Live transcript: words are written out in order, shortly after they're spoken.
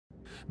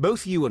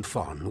Both you and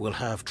Ffon will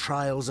have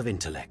trials of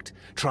intellect,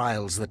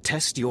 trials that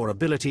test your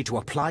ability to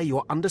apply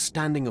your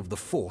understanding of the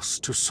Force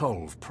to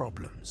solve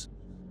problems.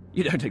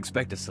 You don't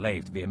expect a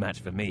slave to be a match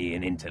for me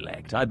in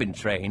intellect. I've been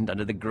trained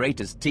under the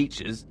greatest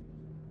teachers.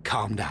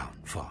 Calm down,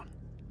 Ffon.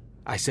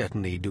 I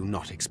certainly do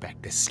not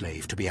expect this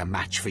slave to be a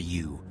match for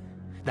you.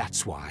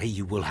 That's why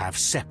you will have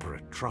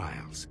separate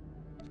trials.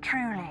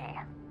 Truly,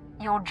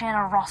 your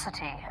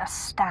generosity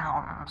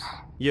astounds.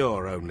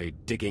 You're only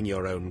digging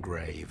your own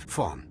grave.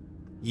 Ffon,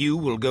 you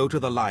will go to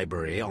the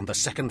library on the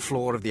second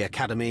floor of the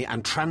Academy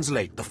and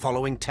translate the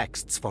following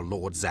texts for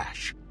Lord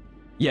Zash.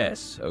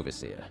 Yes,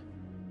 Overseer.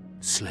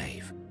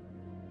 Slave.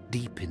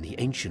 Deep in the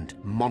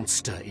ancient,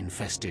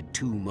 monster-infested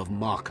tomb of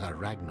Marka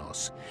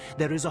Ragnos,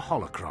 there is a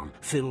holocron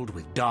filled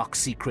with dark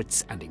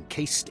secrets and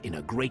encased in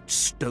a great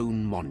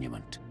stone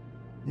monument.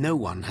 No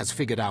one has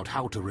figured out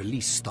how to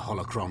release the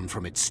holocron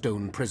from its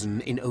stone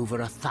prison in over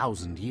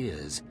 1,000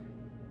 years.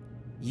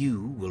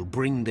 You will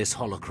bring this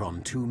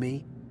holocron to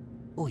me,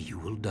 or you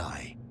will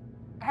die.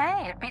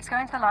 Hey, it beats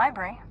going to the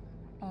library.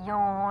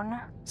 Yawn.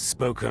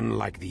 Spoken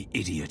like the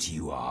idiot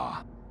you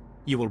are.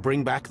 You will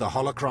bring back the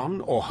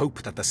holocron, or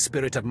hope that the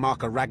spirit of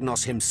Marka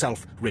Ragnos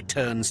himself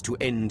returns to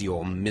end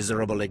your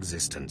miserable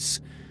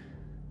existence.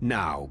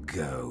 Now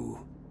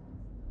go.